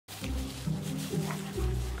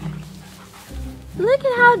Look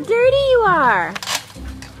at how dirty you are.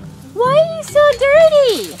 Why are you so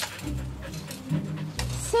dirty?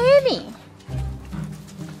 Sammy.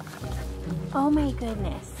 Oh my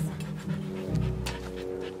goodness.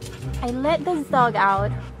 I let this dog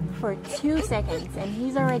out for 2 seconds and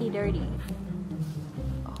he's already dirty.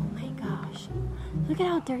 Oh my gosh. Look at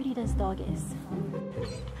how dirty this dog is.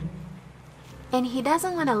 And he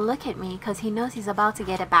doesn't want to look at me because he knows he's about to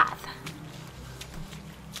get a bath.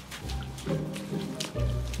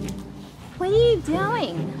 What are you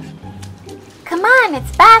doing? Come on,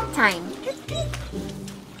 it's bath time.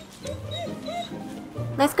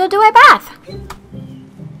 Let's go do a bath.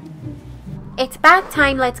 It's bath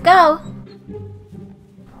time, let's go.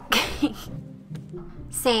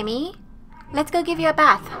 Sammy, let's go give you a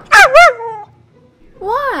bath.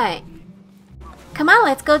 What? Come on,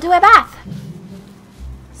 let's go do a bath.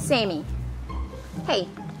 Sammy, hey,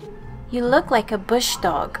 you look like a bush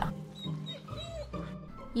dog.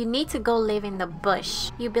 You need to go live in the bush.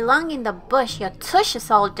 You belong in the bush. Your tush is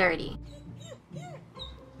all dirty.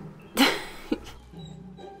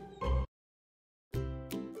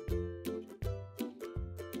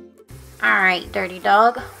 Alright, dirty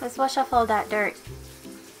dog. Let's wash off all that dirt.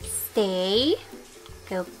 Stay.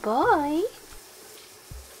 Good boy.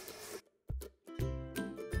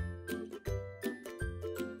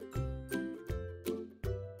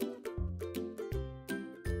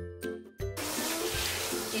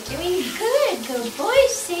 You're doing good. Good boy,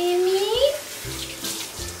 Sammy.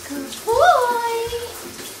 Good boy.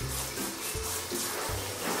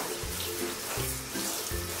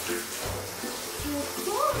 Good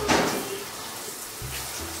boy.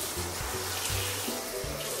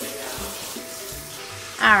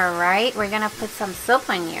 All right, we're gonna put some soap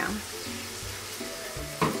on you.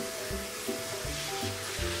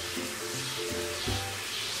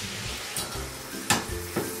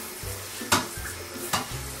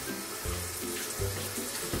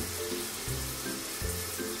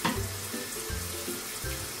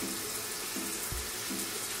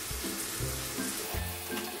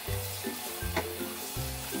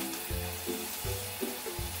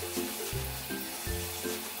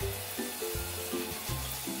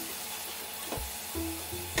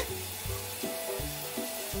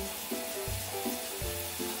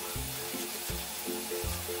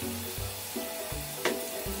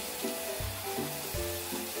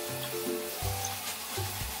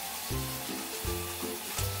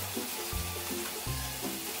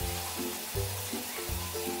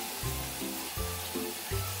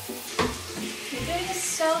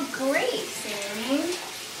 So great, Sammy.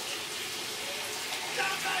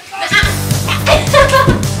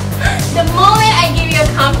 The moment I give you a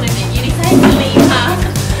compliment, you decide to leave, huh?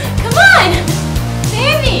 Come on!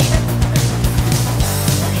 Sammy!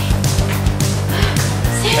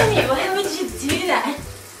 Sammy, why would you do that?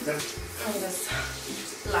 I'll just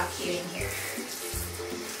lock you in here.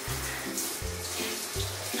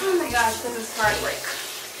 Oh my gosh, this is hard work.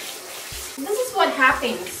 This is what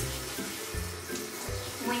happens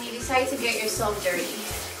when you decide to get yourself dirty.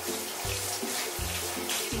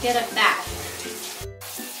 You get a bath.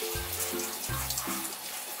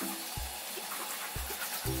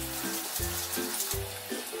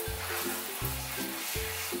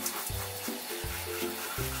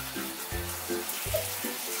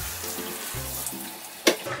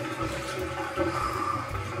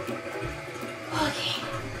 Okay.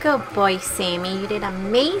 Good boy, Sammy. You did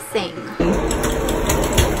amazing.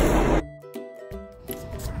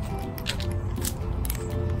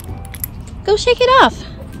 Go shake it off.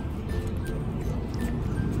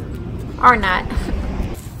 Or not.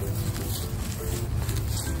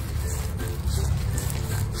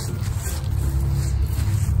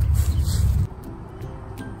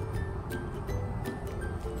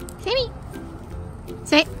 Sammy.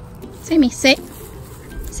 Sit. Sammy, sit.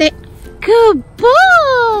 Sit. Good boy.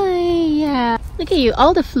 Yeah. Look at you.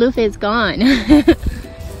 All the fluff is gone.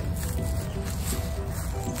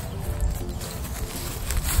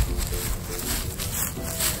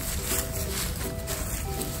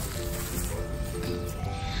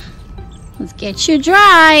 Let's get you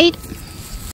dried.